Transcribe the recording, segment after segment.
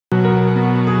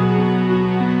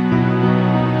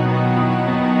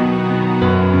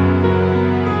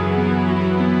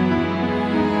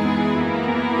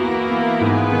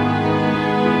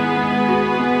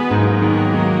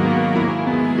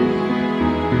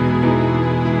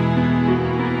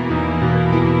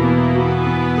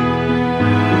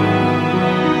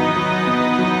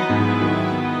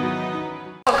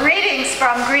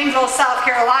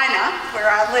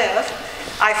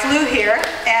flew here,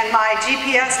 and my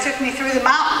GPS took me through the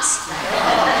mountains.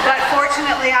 But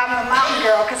fortunately, I'm a mountain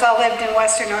girl because I lived in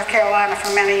Western North Carolina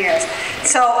for many years.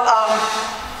 So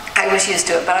I was used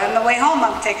to it, but on the way home,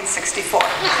 I'm taking 64.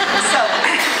 So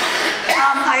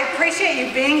I appreciate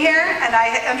you being here, and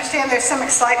I understand there's some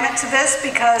excitement to this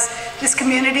because this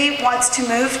community wants to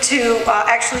move to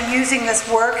actually using this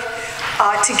work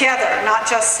together, not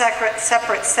just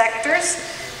separate sectors.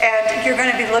 And you're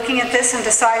going to be looking at this and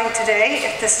deciding today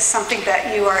if this is something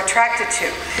that you are attracted to.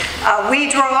 We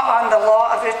draw on the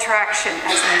law of attraction,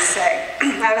 as we say.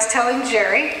 I was telling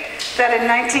Jerry that in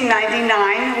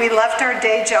 1999, we left our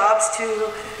day jobs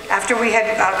after we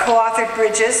had co-authored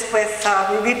Bridges with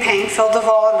Ruby Payne, Phil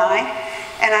Duvall,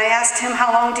 and I asked him, how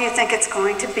long do you think it's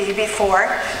going to be before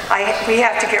we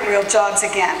have to get real jobs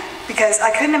again? Because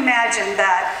I couldn't imagine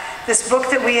that this book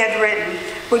that we had written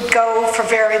would go for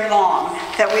very long,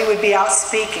 that we would be out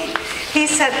speaking. He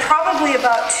said probably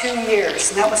about 2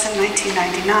 years, and that was in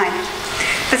 1999.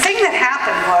 The thing that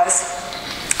happened was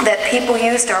that people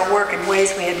used our work in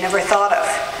ways we had never thought of.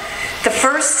 The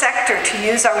first sector to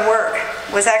use our work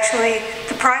was actually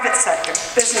the private sector,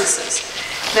 businesses.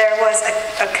 There was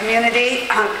a community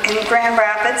in Grand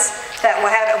Rapids that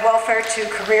had a welfare to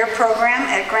career program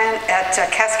at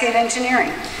Cascade Engineering.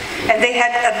 And they had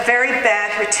a very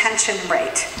bad retention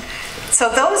rate. So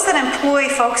those that employ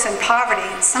folks in poverty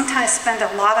sometimes spend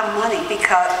a lot of money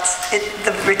because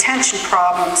the retention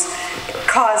problems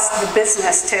cause the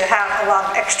business to have a lot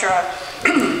of extra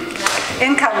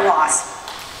income loss.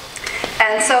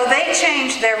 And so they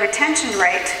changed their retention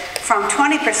rate from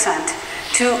 20%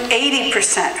 to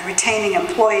 80% retaining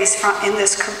employees in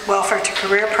this welfare to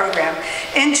career program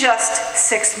in just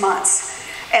 6 months.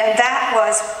 And that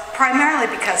was primarily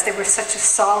because they were such a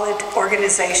solid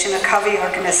organization, a Covey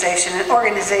organization, an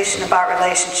organization about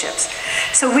relationships.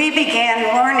 So we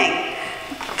began learning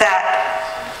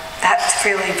that's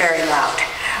really very loud.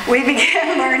 We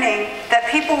began learning that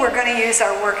people were going to use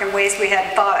our work in ways we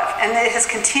hadn't thought of, and it has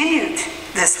continued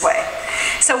this way.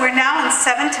 So we're now in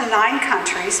 7 to 9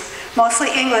 countries, mostly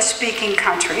English-speaking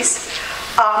countries,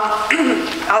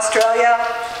 Australia,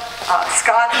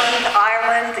 Scotland,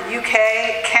 Ireland, the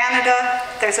UK, Canada.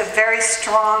 There's a very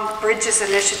strong Bridges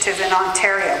initiative in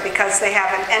Ontario because they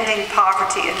have an ending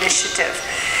poverty initiative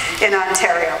in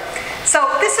Ontario.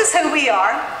 So this is who we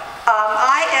are.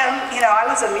 I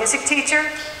was a music teacher,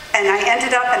 and I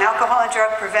ended up in alcohol and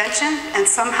drug prevention, and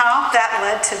somehow that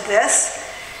led to this.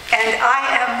 And I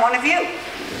am one of you.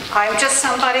 I'm just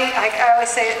somebody, I always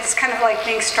say it's kind of like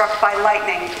being struck by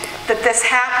lightning that this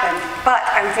happened, but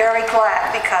I'm very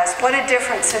glad because what a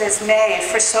difference it has made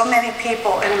for so many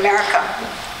people in America.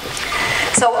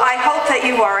 So I hope that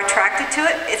you are attracted to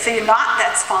it. If you're not,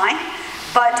 that's fine.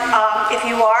 But if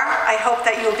you are, I hope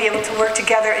that you'll be able to work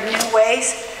together in new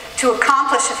ways to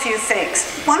accomplish a few things.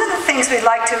 One of the things we'd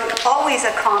like to always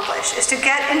accomplish is to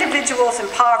get individuals in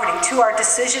poverty to our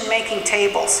decision-making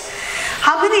tables.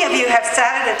 How many of you have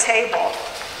sat at a table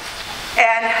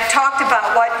and talked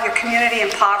about what your community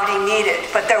in poverty needed,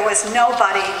 but there was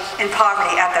nobody in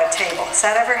poverty at that table? Has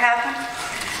that ever happened?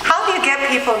 How do you get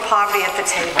people in poverty at the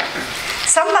table?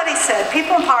 Somebody said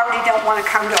people in poverty don't want to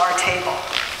come to our table.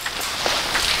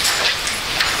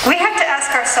 We have to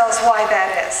ask ourselves why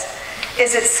that is.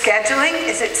 Is it scheduling?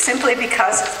 Is it simply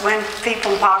because it's when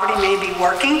people in poverty may be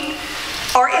working?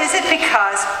 Or is it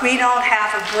because we don't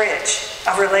have a bridge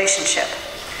of relationship?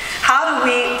 How do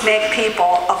we make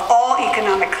people of all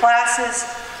economic classes,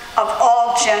 of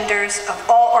all genders, of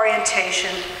all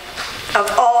orientation,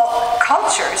 of all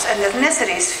cultures and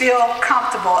ethnicities feel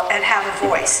comfortable and have a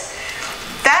voice?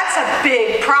 That's a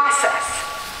big process.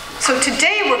 So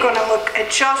today we're going to look at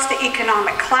just the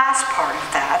economic class part of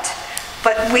that.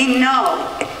 But we know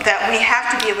that we have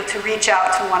to be able to reach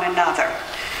out to one another.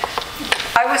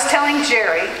 I was telling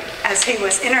Jerry, as he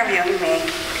was interviewing me,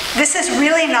 this is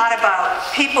really not about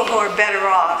people who are better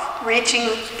off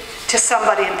reaching to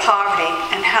somebody in poverty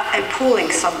and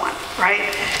pooling someone, right?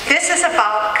 This is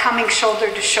about coming shoulder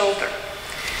to shoulder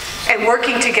and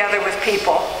working together with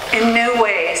people in new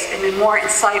ways and in more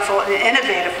insightful and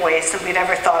innovative ways than we'd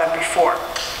ever thought of before.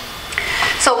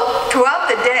 So throughout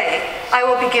the day, I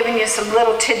will be giving you some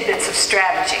little tidbits of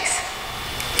strategies.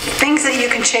 Things that you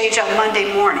can change on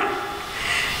Monday morning,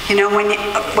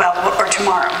 or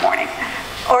tomorrow morning.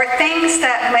 Or things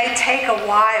that may take a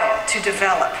while to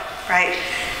develop, right?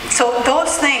 So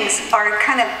those things are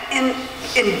kind of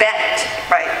embedded,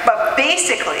 right? But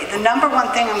basically, the number one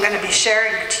thing I'm going to be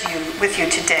sharing with you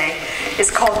today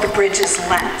is called the Bridges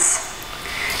lens.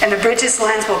 And the Bridges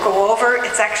lens we'll go over.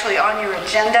 It's actually on your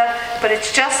agenda, but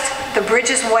it's just the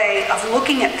Bridges way of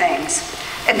looking at things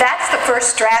And that's the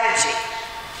first strategy,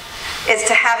 is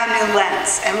to have a new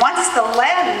lens. And once the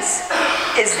lens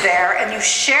is there and you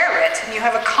share it and you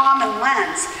have a common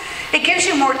lens, it gives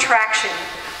you more traction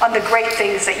on the great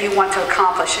things that you want to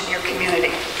accomplish in your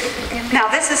community. Now,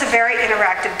 this is a very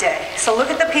interactive day. So look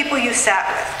at the people you sat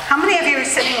with. How many of you are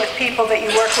sitting with people that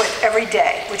you work with every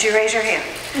day? Would you raise your hand?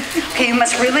 Okay, you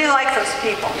must really like those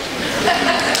people.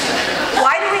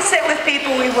 Why do we sit with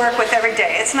people we work with every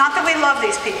day? It's not that we love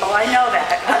these people, I know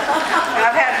that. And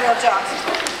I've had real jobs.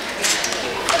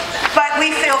 But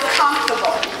we feel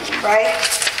comfortable, right?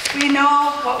 We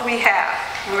know what we have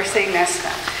when we're sitting next to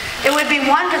them. It would be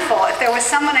wonderful if there was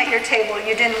someone at your table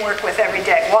you didn't work with every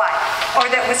day. Why? Or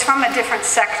that was from a different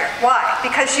sector. Why?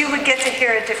 Because you would get to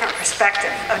hear a different perspective,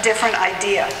 a different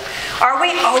idea. Are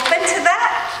we open to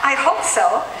that? I hope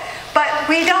so. But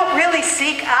we don't really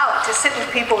seek out to sit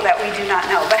with people that we do not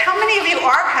know. But how many of you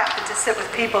are happy to sit with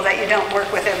people that you don't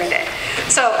work with every day?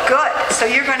 So good. So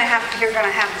you're going to have the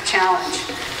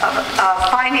challenge of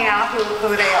finding out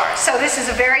who they are. So this is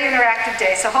a very interactive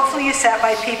day. So hopefully you sat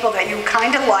by people that you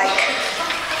kind of like.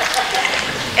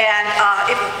 And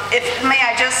if may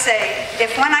I just say,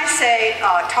 if when I say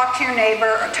talk to your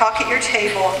neighbor or talk at your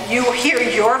table, you hear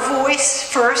your voice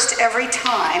first every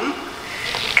time,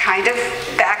 kind of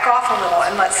back off a little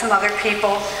and let some other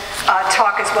people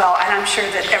talk as well, and I'm sure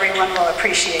that everyone will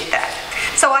appreciate that.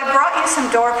 So I brought you some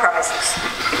door prizes.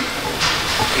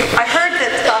 I heard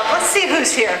that, let's see who's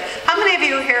here. How many of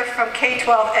you are here from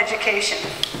K-12 education?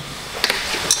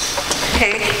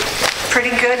 Okay, pretty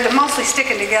good. They're mostly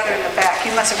sticking together in the back.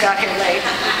 You must have got here late.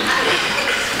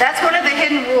 That's one of the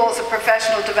hidden rules of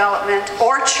professional development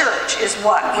or church is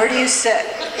what? Where do you sit?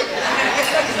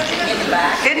 In the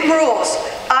back. Hidden rules.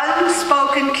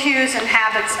 Unspoken cues and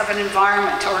habits of an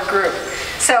environment or a group.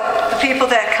 So the people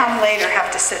that come later have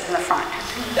to sit in the front.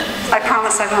 I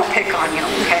promise I won't pick on you,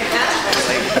 okay?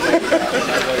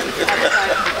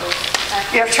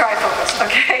 You have trifocus,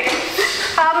 okay?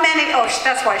 How many, oh,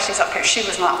 that's why she's up here. She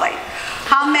was not late.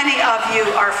 How many of you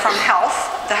are from health,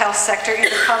 the health sector,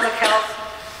 either public health?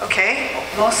 Okay,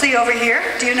 mostly over here.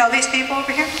 Do you know these people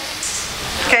over here?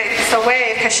 Okay, so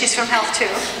wave, because she's from health too.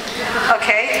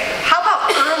 Okay, how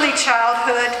about early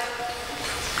childhood?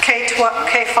 K-12,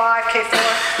 K-5,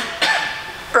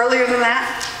 K-4? Earlier than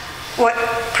that? What,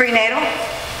 prenatal?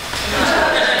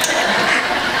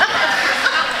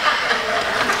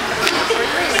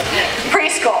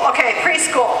 Preschool, okay,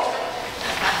 preschool.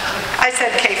 I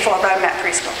said K-4, but I meant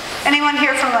preschool. Anyone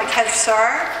here from like Head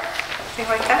Start?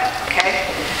 Anything like that? Okay.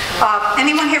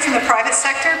 Anyone here from the private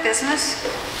sector, business?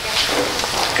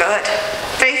 Good.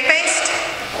 Faith-based?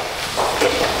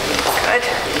 Good.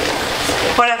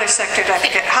 What other sector did I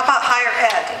forget? How about higher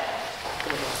ed?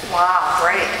 Wow,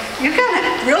 great. You've done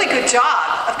a really good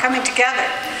job of coming together.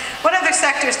 What other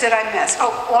sectors did I miss?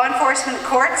 Oh, law enforcement,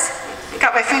 courts?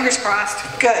 Got my fingers crossed.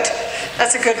 Good.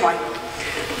 That's a good one.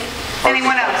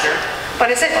 Anyone else? What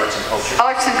is it? Arts and culture.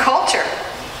 Arts and culture.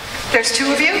 There's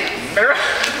two of you? Very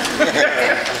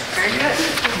good.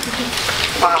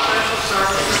 Wow.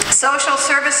 Social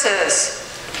services.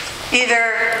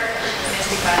 Either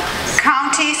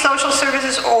county social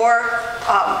services or,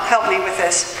 help me with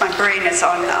this, my brain is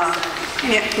on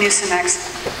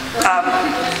Mucinex.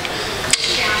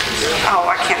 Oh,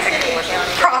 I can't think of the word.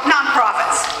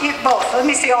 Non-profits, both. Let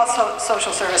me see all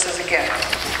social services again.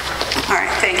 All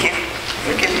right, thank you.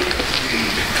 Forgive me.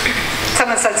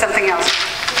 Someone said something else.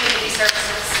 Community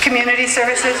services. Community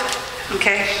services?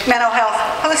 Okay. Mental health.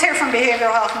 Who's here from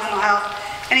behavioral health, mental health?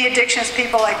 Any addictions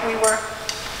people like we were?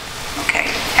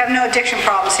 Okay. Have no addiction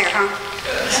problems here, huh?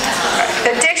 Right.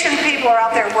 The addiction people are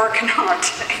out there working hard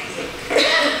today.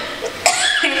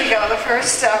 Here we go. The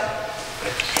first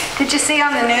did you see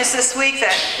on the news this week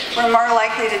that we're more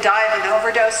likely to die of an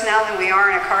overdose now than we are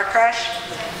in a car crash?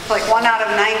 Like 1 out of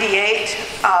 98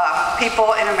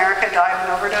 people in America die of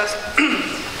an overdose.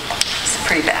 It's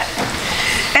pretty bad.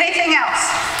 Anything else?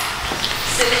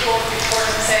 Civic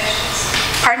organizations.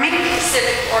 Pardon me?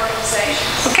 Civic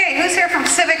organizations. Okay, who's here from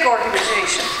civic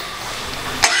organizations?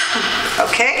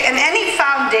 Okay, and any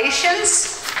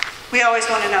foundations? We always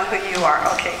want to know who you are.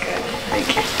 Okay, good.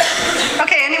 Thank you.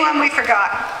 Okay, anyone we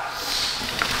forgot?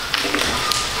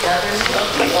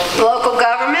 Local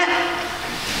government?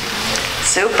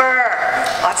 Super.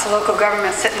 Lots of local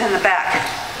government sitting in the back.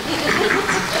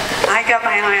 I got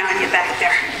my eye on you back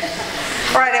there.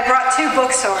 All right, I brought 2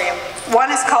 books for you.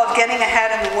 One is called Getting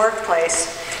Ahead in the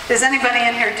Workplace. Does anybody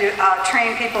in here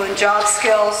train people in job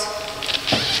skills?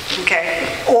 Okay.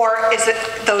 Or is it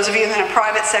those of you in the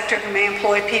private sector who may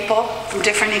employ people from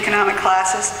different economic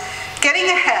classes? Getting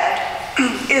Ahead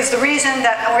is the reason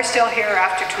that we're still here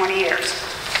after 20 years.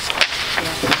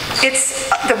 It's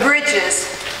the bridges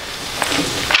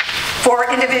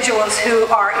for individuals who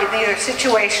are in either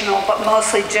situational but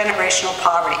mostly generational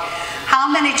poverty. How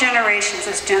many generations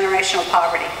is generational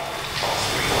poverty?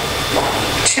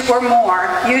 2 or more,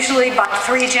 usually by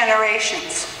 3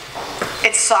 generations.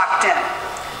 It's socked in.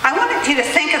 I wanted you to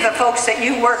think of the folks that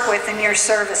you work with in your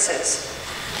services,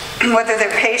 whether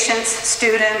they're patients,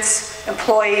 students,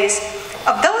 employees.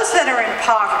 Of those that are in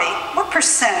poverty, what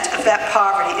percent of that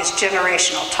poverty is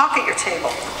generational? Talk at your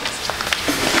table.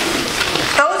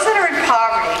 Those that are in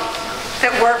poverty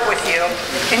that work with you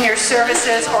in your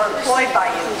services or employed by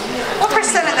you, what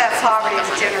percent of that poverty is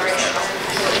generational?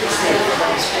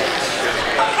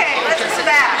 Okay, let's do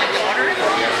that.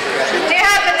 Do you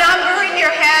have the number in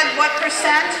your head? What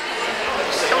percent?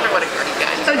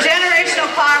 So generational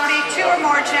poverty, 2 or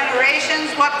more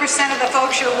generations, what percent of the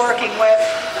folks you're working with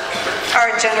are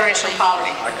in generational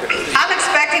poverty? I'm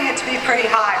expecting it to be pretty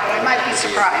high, but I might be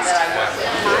surprised.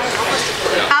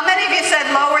 How many of you said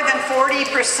lower than 40%?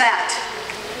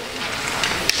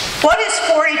 What is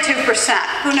 42%?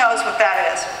 Who knows what that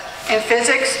is? In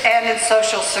physics and in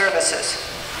social services.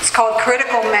 It's called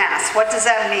critical mass. What does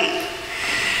that mean?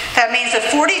 That means that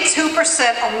 42%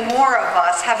 or more of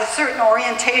us have a certain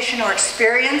orientation or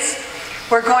experience.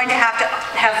 We're going to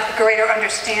have greater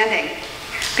understanding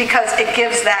because it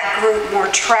gives that group more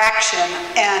traction,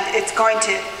 and it's going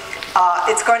to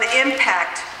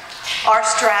impact our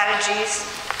strategies,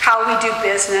 how we do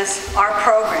business, our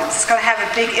programs. It's going to have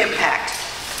a big impact.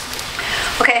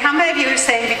 Okay, how many of you are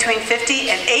saying between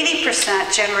 50 and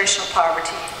 80% generational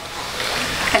poverty?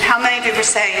 And how many of you are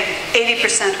saying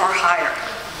 80% or higher?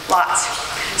 Lots.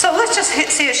 So let's just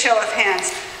see a show of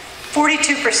hands.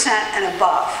 42% and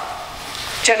above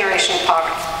generational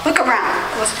poverty. Look around.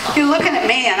 You're looking at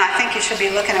me, and I think you should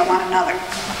be looking at one another.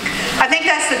 I think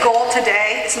that's the goal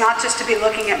today. It's not just to be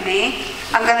looking at me.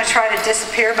 I'm going to try to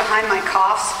disappear behind my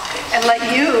coughs and let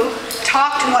you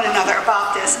talk to one another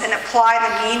about this and apply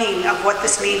the meaning of what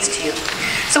this means to you.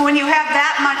 So when you have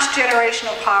that much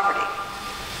generational poverty,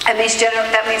 that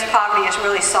means poverty is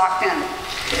really socked in.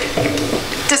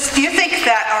 Do you think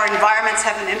that our environments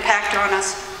have an impact on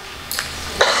us?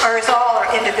 Or is all our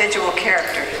individual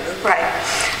character? Right.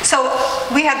 So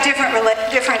we have different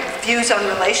views on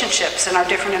relationships in our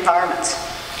different environments.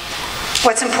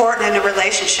 What's important in a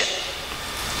relationship?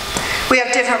 We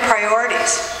have different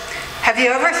priorities. Have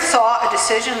you ever thought a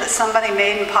decision that somebody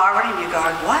made in poverty and you go,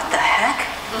 what the heck?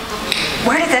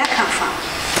 Where did that come from?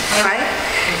 Right?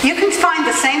 You can find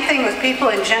the same thing with people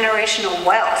in generational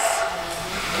wealth.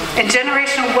 In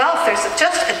generational wealth, there's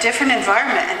just a different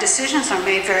environment and decisions are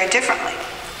made very differently.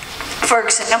 For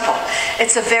example,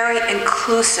 it's a very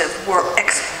inclusive world,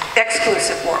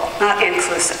 exclusive world, not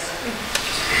inclusive.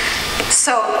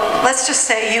 So let's just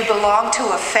say you belong to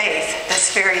a faith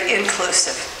that's very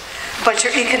inclusive, but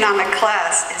your economic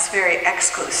class is very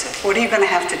exclusive. What are you going to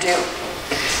have to do?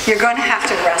 You're going to have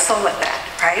to wrestle with that,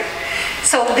 right?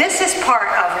 So this is part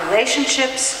of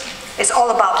relationships. It's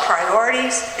all about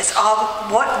priorities. It's all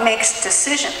what makes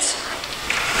decisions.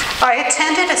 I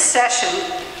attended a session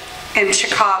in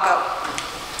Chicago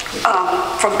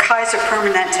from Kaiser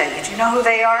Permanente. Did you know who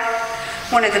they are?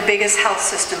 One of the biggest health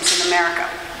systems in America.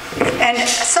 And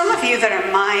some of you that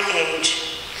are my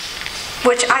age,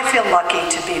 which I feel lucky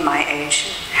to be my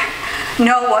age,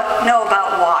 know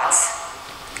about Watts.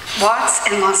 Watts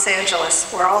in Los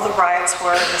Angeles, where all the riots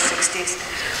were in the 60s.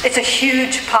 It's a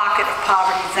huge pocket of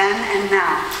poverty then and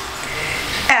now.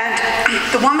 And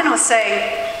the woman was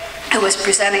saying, who was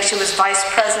presenting, she was vice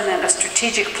president of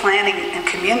strategic planning and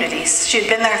communities. She had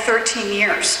been there 13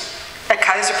 years at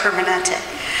Kaiser Permanente.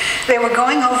 They were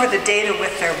going over the data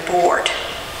with their board.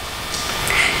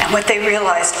 And what they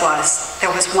realized was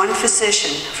there was one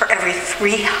physician for every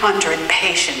 300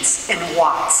 patients in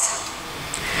Watts.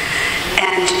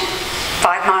 And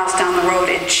 5 miles down the road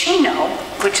in Chino,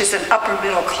 which is an upper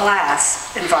middle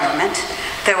class environment,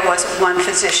 there was one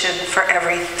physician for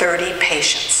every 30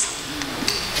 patients.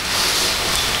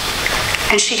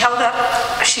 And she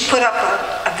put up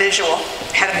a visual,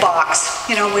 had a box.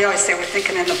 You know, we always say we're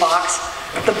thinking in the box.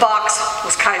 The box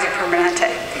was Kaiser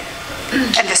Permanente.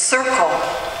 And the circle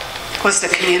was the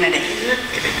community.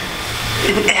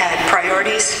 It had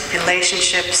priorities,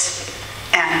 relationships,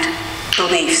 and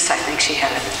beliefs, I think she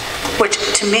had. Which,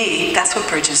 to me, that's what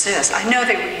Bridges is. I know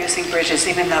they were using Bridges,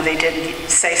 even though they didn't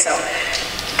say so.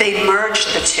 They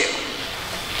merged the two.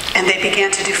 And they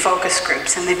began to do focus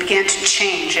groups, and they began to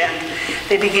change, and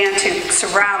they began to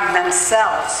surround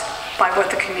themselves by what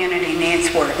the community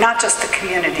needs were. Not just the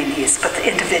community needs, but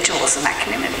the individuals in that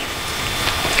community.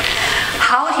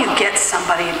 How do you get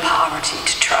somebody in poverty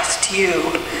to trust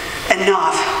you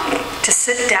enough to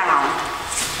sit down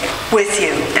with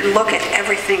you and look at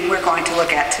everything we're going to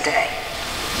look at today.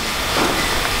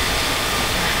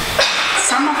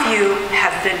 Some of you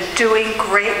have been doing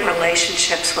great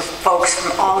relationships with folks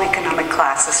from all economic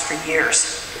classes for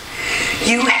years.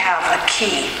 You have a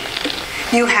key.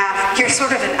 You're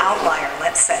sort of an outlier,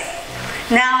 let's say.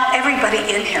 Now everybody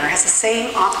in here has the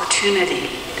same opportunity,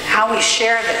 how we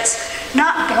share this,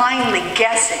 not blindly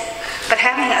guessing, but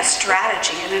having a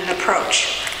strategy and an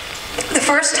approach. The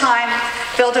first time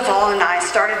Bill Duvall and I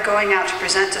started going out to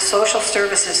present to social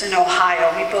services in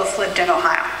Ohio, we both lived in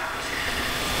Ohio,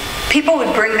 people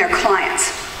would bring their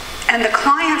clients, and the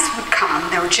clients would come,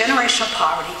 they were generational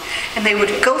poverty, and they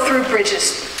would go through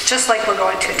bridges just like we're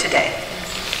going to today.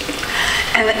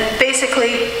 And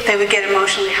basically, they would get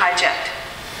emotionally hijacked.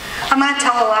 I'm going to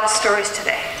tell a lot of stories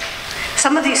today.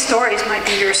 Some of these stories might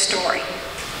be your story.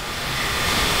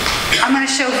 I'm going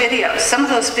to show videos. Some of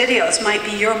those videos might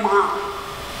be your mom.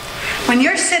 When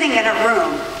you're sitting in a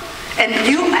room and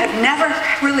you have never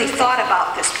really thought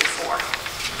about this before,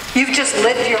 you've just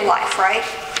lived your life, right?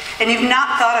 And you've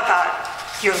not thought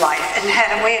about your life and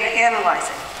had a way to analyze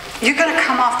it. You're going to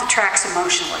come off the tracks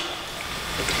emotionally.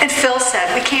 And Phil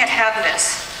said, we can't have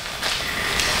this.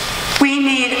 We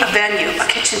need a venue, a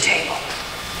kitchen table.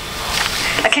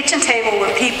 A kitchen table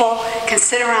where people can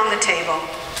sit around the table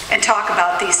and talk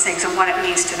about these things and what it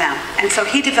means to them. And so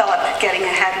he developed Getting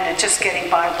Ahead in a Just Getting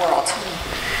By world,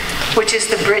 which is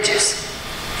the bridges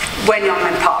when you're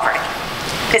in poverty.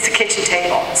 It's a kitchen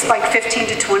table. It's like 15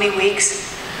 to 20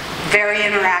 weeks, very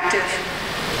interactive.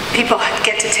 People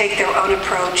get to take their own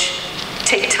approach,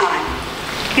 take time.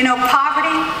 You know,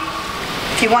 poverty,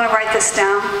 if you want to write this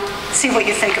down, see what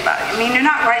you think about it. I mean, you're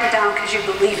not writing it down because you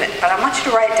believe it, but I want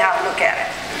you to write it down and look at it.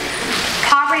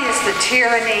 Poverty is the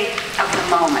tyranny of the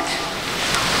moment.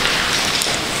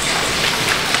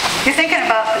 You're thinking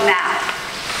about the now.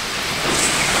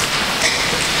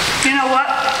 You know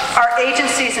what? Our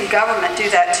agencies and government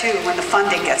do that too when the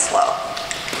funding gets low.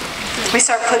 We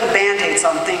start putting Band-Aids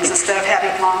on things instead of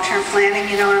having long-term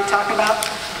planning, you know what I'm talking about?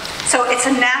 So it's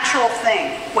a natural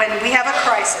thing when we have a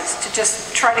crisis to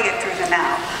just try to get through the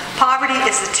now. Poverty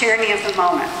is the tyranny of the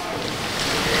moment.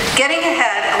 Getting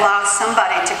Ahead allows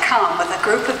somebody to come with a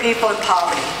group of people in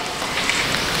poverty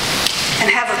and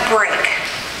have a break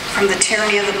from the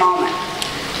tyranny of the moment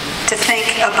to think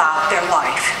about their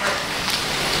life,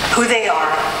 who they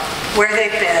are, where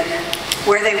they've been,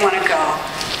 where they want to go,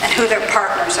 and who their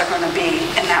partners are going to be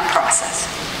in that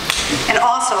process. And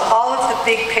also, all of the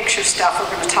big picture stuff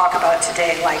we're going to talk about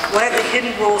today, like what are the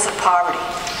hidden rules of poverty?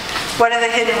 What are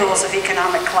the hidden rules of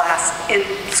economic class in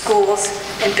schools,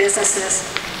 in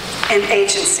businesses, in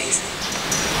agencies?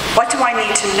 What do I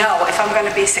need to know if I'm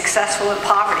going to be successful in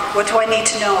poverty? What do I need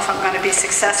to know if I'm going to be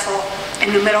successful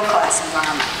in the middle class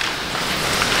environment?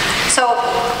 So,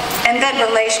 and then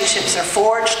relationships are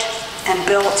forged and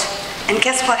built, and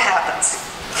guess what happens?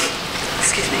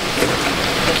 Excuse me.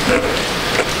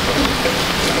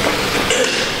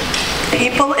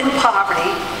 People in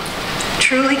poverty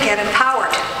truly get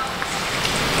empowered.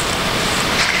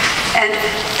 And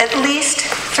at least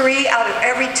 3 out of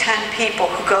every 10 people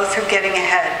who go through Getting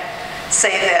Ahead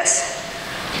say this: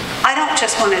 I don't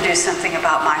just want to do something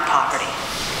about my poverty.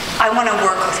 I want to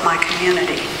work with my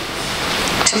community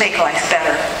to make life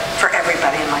better for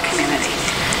everybody in my community.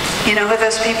 You know who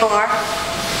those people are?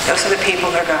 Those are the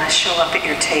people that are going to show up at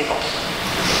your table,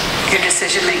 your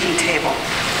decision-making table.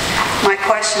 My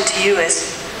question to you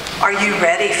is, are you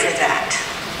ready for that?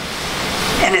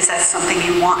 And is that something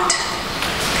you want?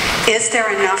 Is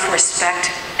there enough respect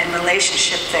and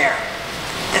relationship there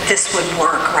that this would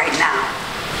work right now?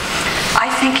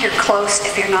 I think you're close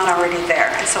if you're not already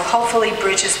there. And so hopefully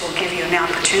Bridges will give you an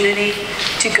opportunity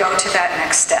to go to that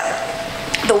next step.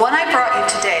 The one I brought you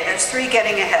today, there's 3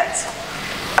 Getting Aheads.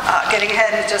 Getting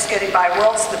Ahead and Just Getting By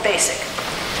world's the basic.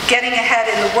 Getting Ahead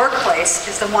in the workplace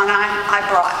is the one I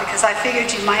brought because I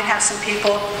figured you might have some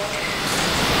people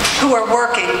who are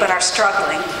working but are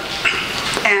struggling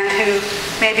and who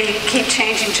maybe keep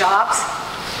changing jobs,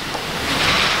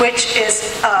 which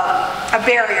is a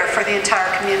barrier for the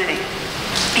entire community.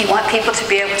 You want people to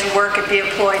be able to work and be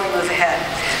employed and move ahead.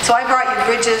 So I brought you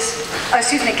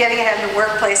Getting Ahead in the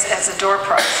workplace as a door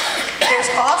prize. There's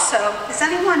also, does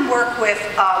anyone work with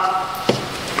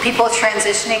people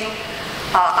transitioning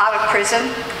out of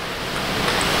prison?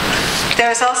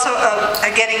 There's also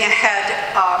a Getting Ahead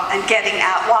and Getting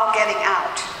Out while getting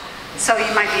out. So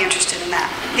you might be interested in that.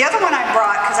 The other one I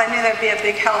brought, because I knew there'd be a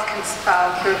big health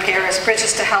group here, is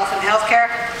Bridges to Health and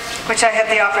Healthcare, which I had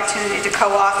the opportunity to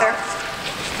co-author.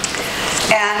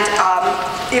 And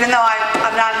even though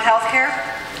I'm not in healthcare,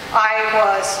 I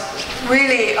was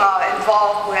really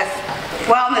involved with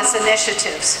wellness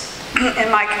initiatives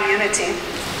in my community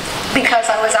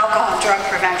because I was alcohol and drug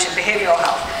prevention, behavioral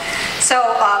health. So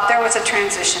there was a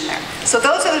transition there. So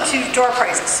those are the two door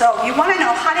prizes. So you want to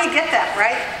know, how do you get that,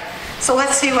 right? So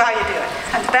let's see how you do it.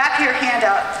 At the back of your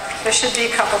handout, there should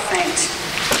be a couple things.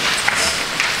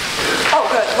 Oh,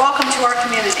 good. Welcome to our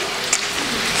community.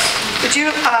 Would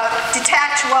you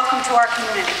detach welcome to our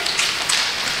community?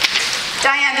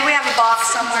 Diane, do we have a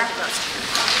box somewhere?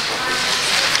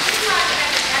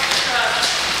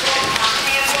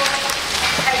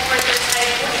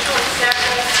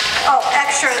 Oh,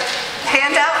 extra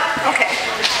handout? Okay.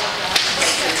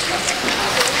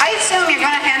 I assume you're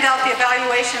going to hand out the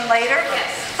evaluation later?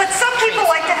 Yes. But some people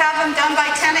like to have them done by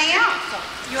 10 a.m.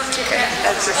 Okay,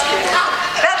 that's just kidding.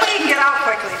 That way you can get out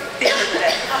quickly at the end of the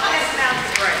day.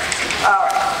 All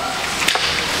right.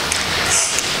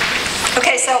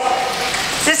 Okay, so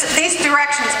these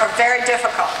directions are very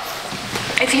difficult.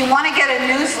 If you want to get a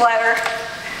newsletter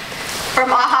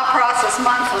from AHA Process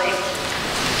monthly,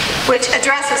 which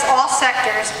addresses all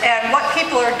sectors and what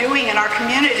people are doing in our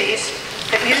communities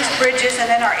that use bridges and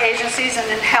in our agencies and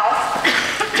in health,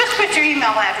 just put your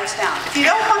email address down. If you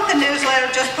don't want the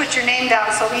newsletter, just put your name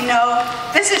down so we know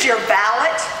this is your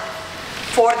ballot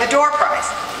for the door prize.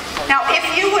 Now, if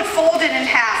you would fold it in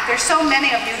half, there's so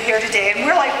many of you here today, and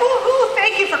we're like, woohoo,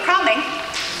 thank you for coming.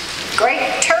 Great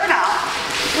turnout.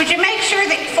 Would you make sure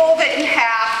that you fold it in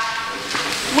half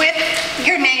with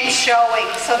your name showing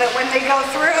so that when they go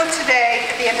through today,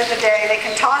 at the end of the day, they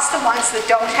can toss the ones that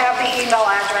don't have the email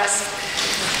address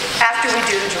after we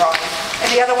do the drawing. And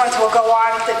the other ones will go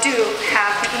on that do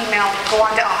have the email, go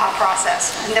on to AHA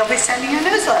Process, and they'll be sending you a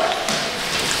newsletter.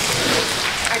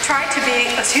 I tried to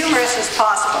be as humorous as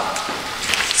possible.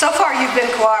 So far you've been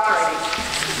cooperating,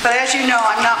 but as you know,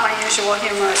 I'm not my usual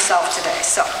humorous self today,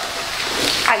 so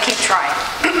I keep trying.